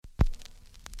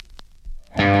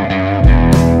Hello,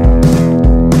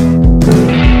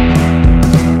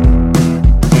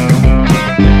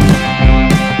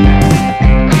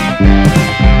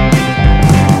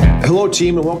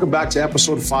 team, and welcome back to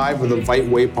episode 5 of the Veit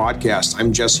Way podcast.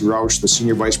 I'm Jesse Rausch, the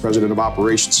Senior Vice President of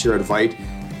Operations here at Veit.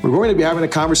 We're going to be having a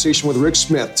conversation with Rick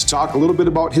Smith to talk a little bit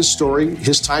about his story,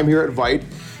 his time here at Veit,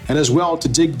 and as well to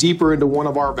dig deeper into one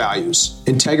of our values,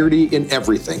 integrity in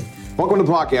everything. Welcome to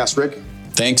the podcast, Rick.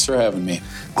 Thanks for having me.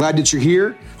 Glad that you're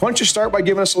here. Why don't you start by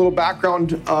giving us a little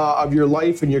background of your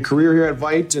life and your career here at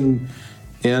Veit and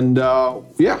how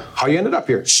you ended up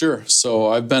here. Sure. So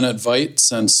I've been at Veit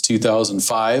since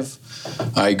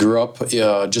 2005. I grew up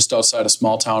just outside a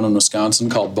small town in Wisconsin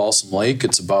called Balsam Lake.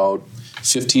 It's about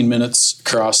 15 minutes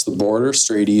across the border,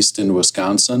 straight east into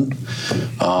Wisconsin.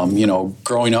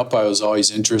 Growing up, I was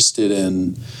always interested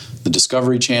in the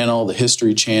Discovery Channel, the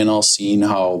History Channel, seeing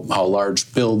how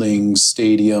large buildings,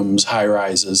 stadiums,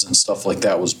 high-rises, and stuff like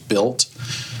that was built.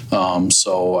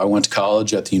 So I went to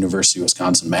college at the University of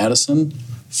Wisconsin-Madison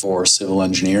for civil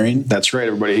engineering. That's right,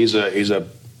 everybody. He's a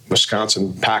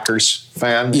Wisconsin Packers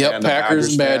fan. Yep, and Packers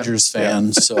and Badgers fan.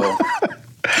 Yeah. So,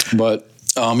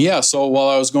 so while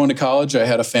I was going to college, I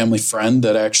had a family friend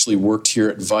that actually worked here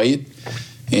at Veit,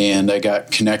 and I got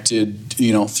connected,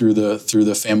 through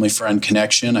the family friend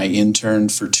connection. I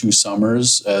interned for 2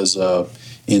 summers as a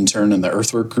intern in the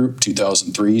earthwork group,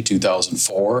 2003,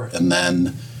 2004, and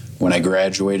then when I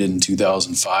graduated in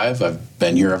 2005, I've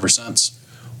been here ever since.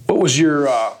 What was your,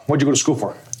 what'd you go to school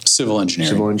for? Civil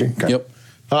engineering. Civil engineering, okay. Yep.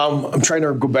 I'm trying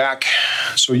to go back.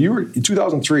 So you were in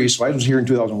 2003, so I was here in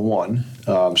 2001.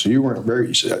 So you weren't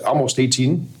almost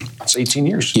 18. It's 18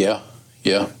 years. Yeah.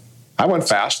 I went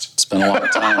fast. It's been a long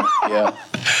time. Yeah.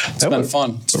 It's been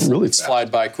fun. It's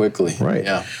flied by quickly. Right.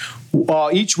 Yeah.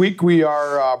 Each week we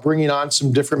are bringing on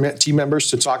some different team members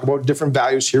to talk about different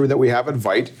values here that we have at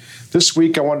Veit. This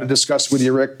week I wanted to discuss with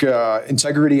you, Rick,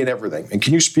 integrity in everything. And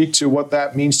can you speak to what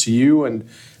that means to you and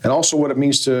also what it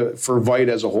means for Veit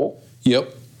as a whole?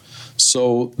 Yep.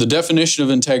 So the definition of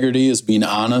integrity is being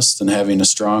honest and having a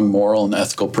strong moral and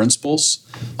ethical principles.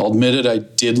 I'll admit it, I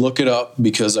did look it up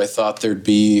because I thought there'd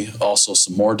be also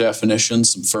some more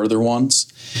definitions, some further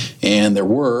ones. And there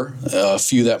were a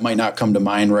few that might not come to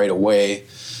mind right away,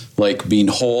 like being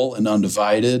whole and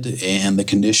undivided, and the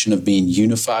condition of being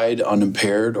unified,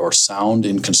 unimpaired, or sound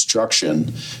in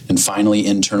construction, and finally,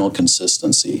 internal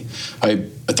consistency. I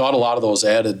thought a lot of those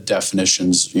added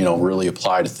definitions, really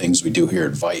apply to things we do here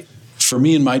at Veit. For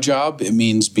me and my job, it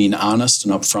means being honest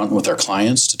and upfront with our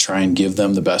clients to try and give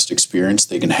them the best experience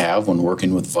they can have when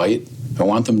working with Veit. I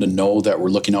want them to know that we're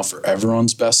looking out for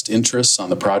everyone's best interests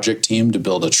on the project team to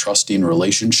build a trusting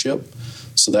relationship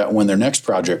so that when their next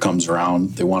project comes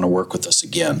around, they want to work with us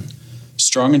again.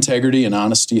 Strong integrity and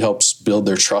honesty helps build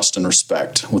their trust and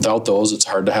respect. Without those, it's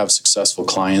hard to have successful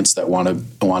clients that want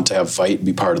to have Veit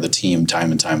be part of the team time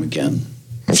and time again.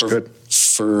 That's good.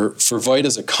 For Veit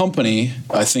as a company,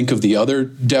 I think of the other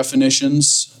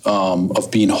definitions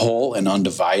of being whole and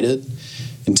undivided.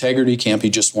 Integrity can't be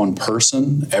just one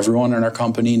person. Everyone in our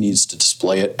company needs to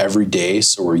display it every day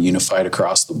so we're unified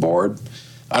across the board.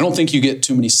 I don't think you get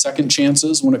too many second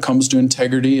chances when it comes to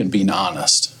integrity and being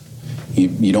honest.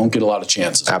 You don't get a lot of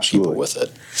chances with people with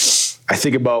it. I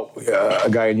think about a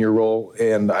guy in your role,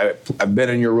 and I've been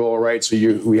in your role, right? So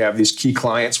we have these key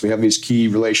clients, we have these key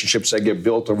relationships that get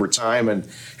built over time,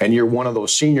 and you're one of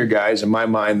those senior guys in my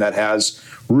mind that has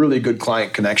really good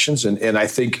client connections, and I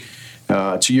think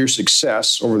to your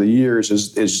success over the years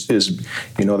is the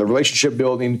relationship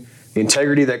building, the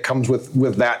integrity that comes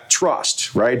with that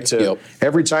trust, right? Yep.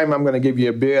 Every time I'm going to give you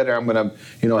a bid or I'm going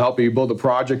to help you build a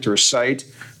project or a site,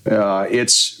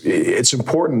 it's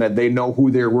important that they know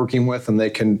who they're working with and they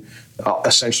can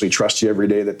essentially trust you every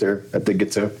day that they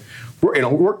get to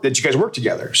work, that you guys work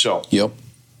together. So yep,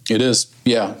 it is.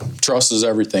 Yeah, trust is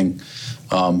everything.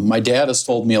 My dad has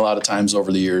told me a lot of times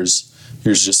over the years.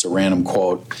 Here's just a random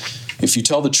quote: "If you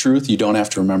tell the truth, you don't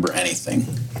have to remember anything."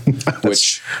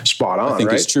 Which spot on. I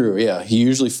think is true. Yeah, he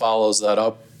usually follows that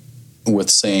up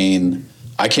with saying,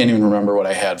 "I can't even remember what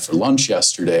I had for lunch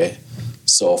yesterday."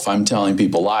 So if I'm telling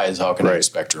people lies, how can I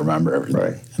expect to remember everything?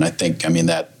 Right. And I think,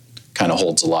 that kind of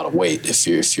holds a lot of weight.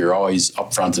 If you're always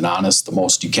upfront and honest the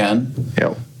most you can,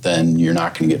 then you're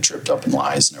not going to get tripped up in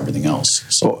lies and everything else.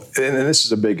 So, and this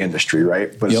is a big industry,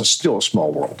 right? But it's still a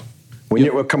small world. When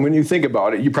you think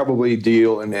about it, you probably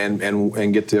deal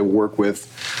and get to work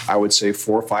with, I would say,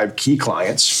 4 or 5 key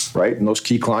clients, right? And those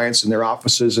key clients in their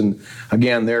offices, and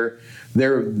again, they're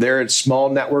they're a small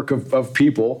network of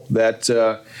people that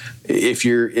if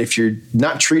you're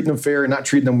not treating them fair, not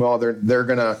treating them well, they're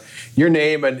gonna, your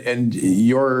name and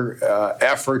your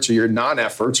efforts or your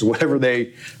non-efforts or whatever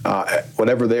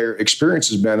their experience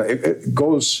has been, it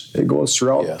goes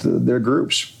throughout their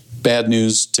groups. Bad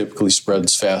news typically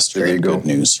spreads faster than good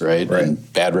news, right?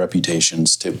 And bad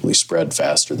reputations typically spread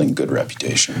faster than good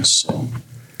reputations. So,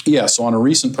 so on a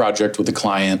recent project with a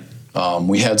client,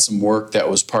 we had some work that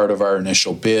was part of our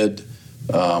initial bid.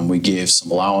 We gave some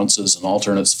allowances and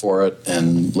alternates for it,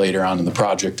 and later on in the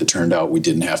project, it turned out we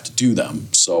didn't have to do them.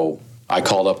 So I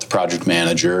called up the project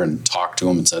manager and talked to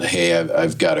him and said, hey,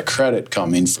 I've got a credit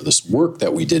coming for this work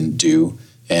that we didn't do.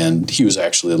 And he was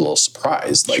actually a little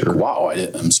surprised, like, wow,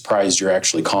 I'm surprised you're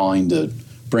actually calling to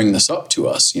bring this up to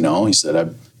us. You know, he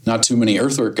said, not too many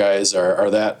earthwork guys are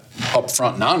that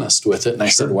upfront and honest with it. And I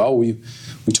said, well, we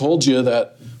told you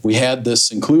that we had this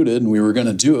included and we were going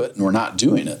to do it and we're not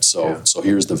doing it. So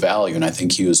here's the value. And I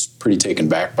think he was pretty taken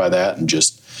back by that and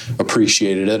just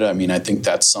appreciated it. I mean, I think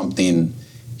that's something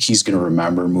he's going to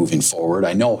remember moving forward.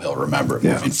 I know he'll remember it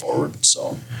moving forward.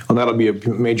 So, well, that'll be a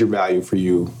major value for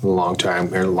you in the long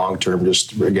term.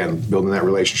 Just again, building that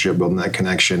relationship, building that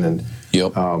connection, and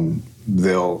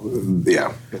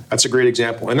that's a great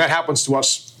example. And that happens to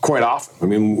us quite often. I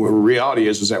mean, the reality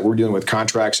is that we're dealing with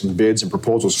contracts and bids and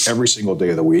proposals every single day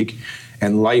of the week,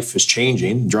 and life is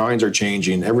changing. Drawings are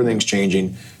changing. Everything's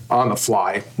changing on the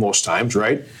fly most times,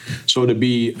 right? So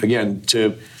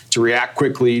to react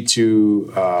quickly,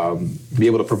 to be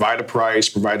able to provide a price,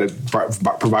 provide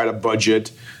a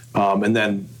budget, and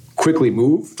then quickly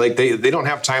move. Like they don't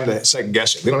have time to second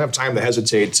guess it. They don't have time to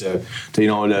hesitate to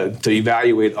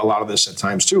evaluate a lot of this at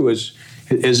times too. Is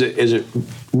it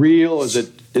real? Is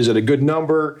it a good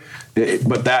number?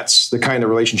 But that's the kind of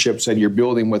relationships that you're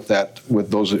building with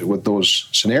those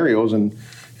scenarios, and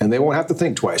they won't have to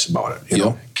think twice about it. You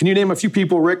know? Can you name a few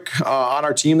people, Rick, on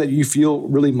our team that you feel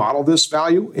really model this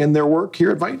value in their work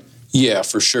here at Veit? Yeah,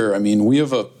 for sure. I mean, we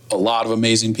have a lot of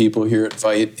amazing people here at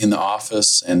Veit in the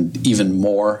office and even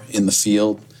more in the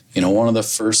field. You know, one of the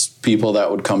first people that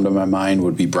would come to my mind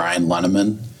would be Brian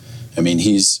Lenneman. I mean,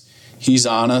 he's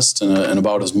honest and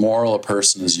about as moral a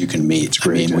person as you can meet. I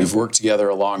mean, we've worked together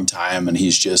a long time, and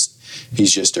he's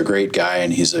just a great guy,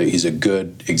 and he's a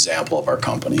good example of our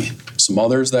company. Some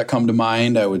others that come to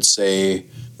mind, I would say,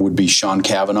 would be Sean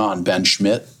Cavanaugh and Ben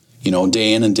Schmidt. You know,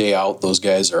 day in and day out, those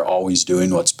guys are always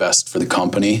doing what's best for the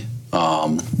company,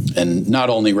 and not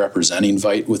only representing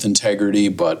Veit with integrity,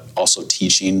 but also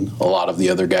teaching a lot of the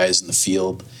other guys in the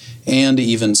field, and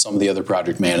even some of the other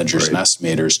project managers and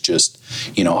estimators, just,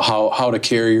 you know, how to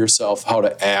carry yourself, how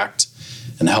to act,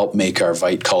 and help make our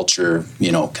Veit culture,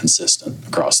 you know, consistent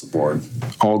across the board.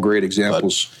 All great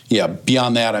examples. But,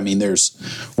 beyond that, I mean,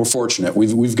 we're fortunate.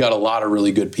 We've got a lot of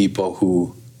really good people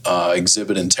who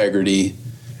exhibit integrity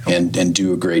and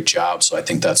do a great job. So I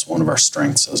think that's one of our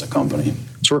strengths as a company.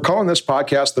 So we're calling this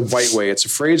podcast the Veit Way. It's a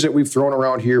phrase that we've thrown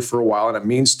around here for a while, and it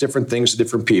means different things to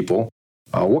different people.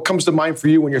 What comes to mind for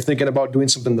you when you're thinking about doing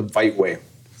something the Veit way?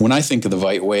 When I think of the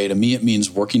Veit way, to me it means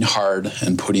working hard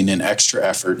and putting in extra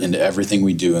effort into everything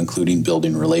we do, including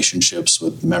building relationships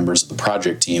with members of the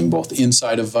project team, both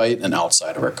inside of Veit and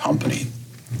outside of our company.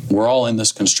 We're all in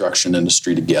this construction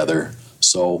industry together.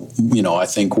 So, you know, I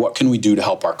think, what can we do to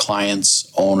help our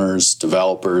clients, owners,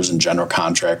 developers, and general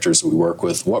contractors that we work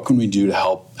with? What can we do to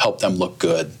help them look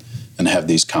good and have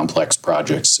these complex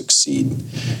projects succeed?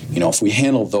 You know, if we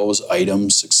handle those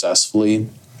items successfully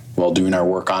while doing our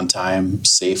work on time,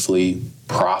 safely,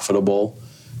 profitable,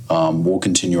 we'll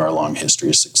continue our long history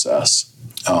of success.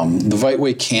 The Veit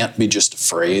way can't be just a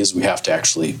phrase. We have to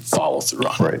actually follow through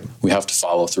on it. We have to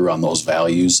follow through on those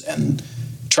values and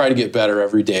try to get better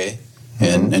every day.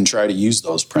 And try to use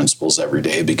those principles every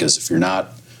day, because if you're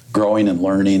not growing and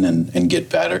learning and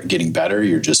getting better,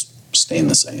 you're just staying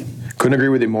the same. Couldn't agree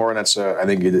with you more, and that's I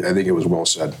think it was well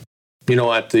said. You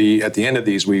know, at the end of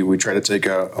these, we try to take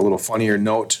a little funnier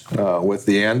note with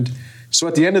the end. So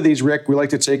at the end of these, Rick, we like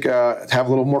to have a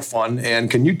little more fun.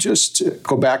 And can you just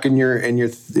go back in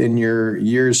your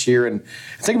years here and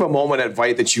think of a moment at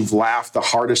Veit that you've laughed the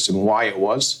hardest and why it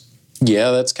was?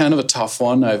 Yeah, that's kind of a tough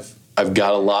one. I've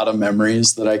got a lot of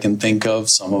memories that I can think of.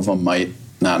 Some of them might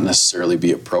not necessarily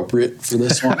be appropriate for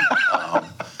this one.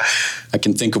 I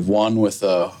can think of one with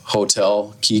a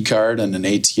hotel key card and an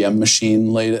ATM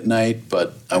machine late at night,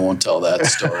 but I won't tell that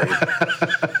story.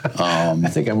 I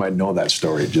think I might know that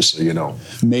story, just so you know.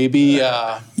 Maybe,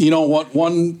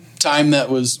 one time that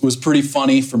was pretty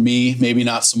funny for me, maybe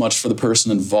not so much for the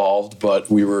person involved,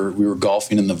 but we were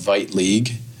golfing in the Veit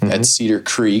League at Cedar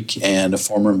Creek, and a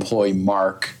former employee,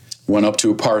 Mark, went up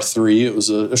to a par 3. It was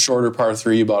a shorter par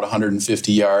 3, about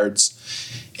 150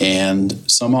 yards, and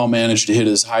somehow managed to hit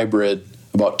his hybrid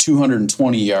about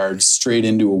 220 yards straight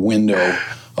into a window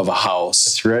of a house.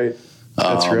 That's right.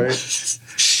 That's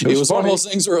right. It was one of those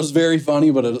things where it was very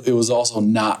funny, but it was also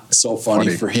not so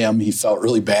funny for him. He felt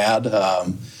really bad.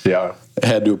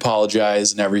 Had to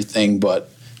apologize and everything, but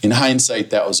in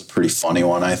hindsight, that was a pretty funny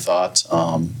one, I thought.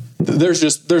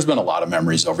 There's been a lot of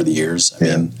memories over the years. I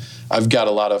mean, I've got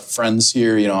a lot of friends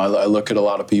here. You know, I look at a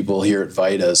lot of people here at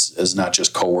Veit as not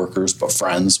just coworkers, but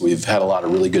friends. We've had a lot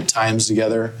of really good times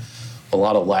together, a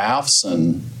lot of laughs,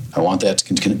 and I want that to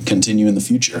continue in the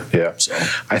future. Yeah. So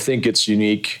I think it's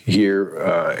unique here,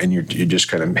 and you just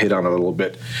kind of hit on it a little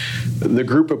bit. The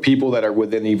group of people that are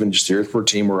within even just the Earthwork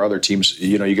team or other teams,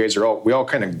 you know, you guys we all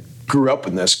kind of grew up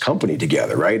in this company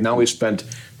together, right? Now we've spent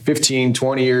 15,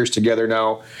 20 years together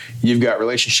now. You've got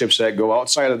relationships that go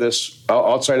outside of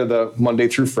the Monday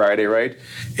through Friday, right?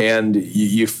 And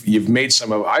I've made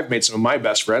some of my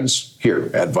best friends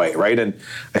here at Veit, right? And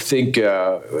I think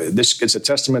this is a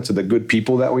testament to the good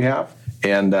people that we have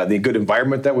and the good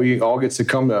environment that we all get to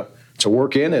come to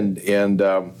work in, and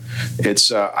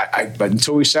it's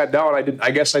until we sat down,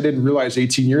 I guess I didn't realize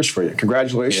 18 years for you.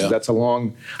 Congratulations, that's a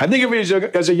long. I think of you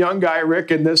as a young guy, Rick,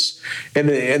 in this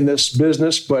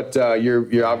business, but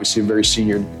you're obviously a very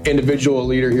senior individual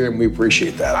leader here, and we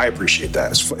appreciate that. I appreciate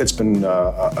that. It's been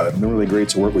really great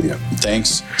to work with you.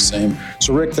 Thanks. Same.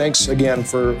 So, Rick, thanks again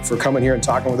for coming here and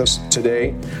talking with us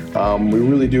today. We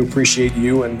really do appreciate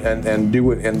you and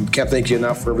can't thank you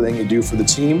enough for everything you do for the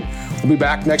team. We'll be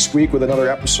back next week with another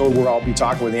episode where I'll be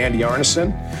talking with Andy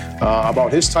Arneson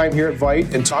about his time here at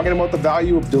Veit and talking about the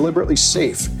value of deliberately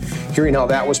safe, hearing how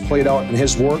that was played out in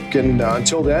his work. And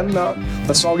until then,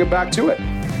 let's all get back to it.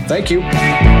 Thank you.